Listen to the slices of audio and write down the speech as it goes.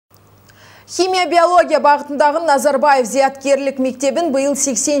Химия-биология бағытындағы Назарбаев Зияткерлік мектебін биыл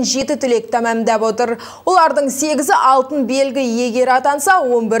 87 түлек тәмамдап отыр. Олардың 8-і алтын белгі иегері атанса,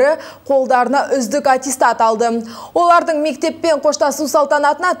 11-і қолдарына үздік аттестат алды. Олардың мектеппен қоштасу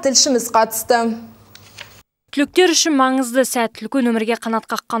салтанатына тілшіміз қатысты. Түлектер үшін маңызды сәт, үлкен өмірге қанат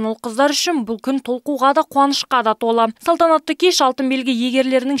қаққан ұл қыздар үшін бұл күн толқуға да қуанышқа да толы. Салтанатты кеш алтын белгі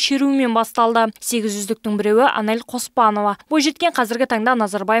иегерлерінің шеруімен басталды. 8 үздіктің біреуі Анель Қоспанова. Бойжеткен қазіргі таңда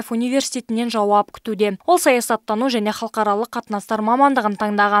Назарбаев университетінен жауап күтуде. Ол саясаттану және халықаралық қатынастар мамандығын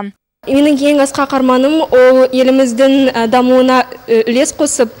таңдаған. Менің ең асқақ арманым ол еліміздің дамуына үлес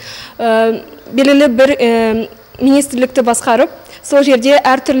қосып, белгілі бір министрлікті басқарып, сол жерде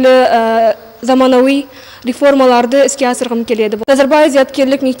әртүрлі заманауи реформаларды іске асырғым келеді. Назарбаев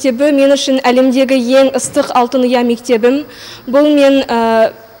Зияткерлік мектебі мен үшін әлемдегі ең ыстық алтын ұя мектебім. Бұл мен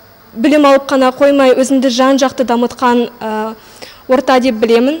білім алып қана қоймай, өзімді жан-жақты дамытқан орта деп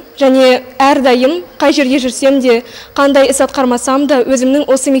білемін. Және әрдайым қай жерге жүрсем де, қандай іс атқармасам да, өзімнің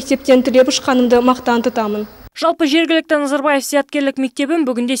осы мектептен түлеп ұшқанымды мақтан тұтамын. Жалпы жергілікті Назарбаев Зияткерлік мектебін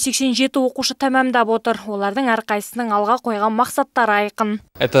бүгінде 87 оқушы тәмамдап отыр. Олардың әрқайсының алға қойған мақсаттары айқын.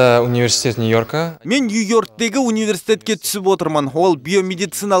 Это университет Нью-Йорка. Мен Нью-Йорктегі университетке түсіп отырмын. Ол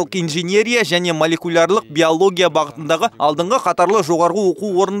биомедициналық инженерия және молекулярлық биология бағытындағы алдыңғы қатарлы жоғарғы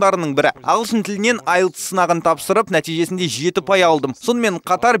оқу орындарының бірі. Ағылшын тілінен IELTS сынағын тапсырып, нәтижесінде 7 пай алдым. Сонымен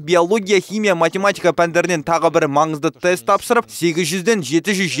қатар биология, химия, математика пәндерінен тағы бір маңызды тест тапсырып, 800-ден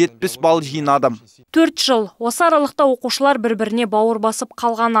 770 балл жинадым. 4 жыл. Осы аралықта оқушылар бір-біріне бауыр басып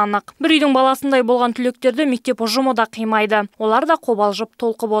қалған анық. Бір үйдің баласындай болған түлектерді мектеп ұжымы да қимайды. Олар да қобалжып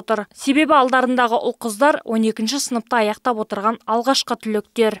толқып отыр. Себебі алдарындағы ұл қыздар 12-ші сыныпта аяқтап отырған алғашқы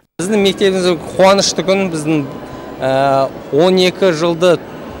түлектер. Біздің мектебімізде қуанышты күн. Біздің 12 жылды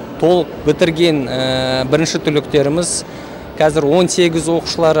толық бітірген бірінші түлектеріміз. Қазір 18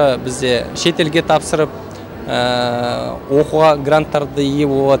 оқушылары бізде шетелге тапсырып, оқуға гранттарды ие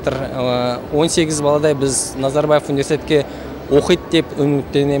болып отыр. 18 баладай біз Назарбаев университетке оқиды деп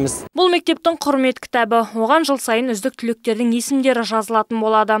үміттенеміз. Бұл мектептің құрмет кітабы. Оған жыл сайын үздік түлектердің есімдері жазылатын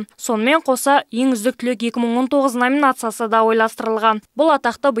болады. Сонымен қоса ең үздік түлек 2019 номинациясы да ойластырылған. Бұл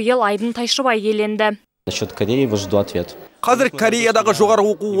атақты биыл Айдын Тайшыбай иеленді. Насчет Кореи жду ответ. Қазір Кореядағы жоғары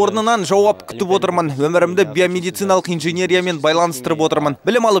оқу орнынан жауап күтіп отырмын. Өмірімді биомедициналық инженериямен байланыстырып отырмын.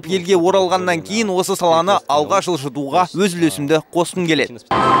 Білім алып елге оралғаннан кейін осы саланы алға жылжытуға өз үлесімді қосқым келеді.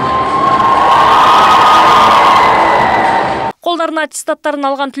 Қолдарына аттестаттарын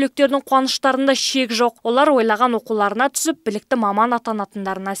алған түлектердің қуаныштарында шек жоқ. Олар ойлаған оқуларына түсіп, білікті маман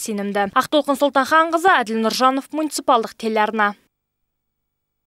атанатындарына сенімді. Ақтолқын Сұлтанханқызы, Әділ Нұржанов, муниципалдық телеарна.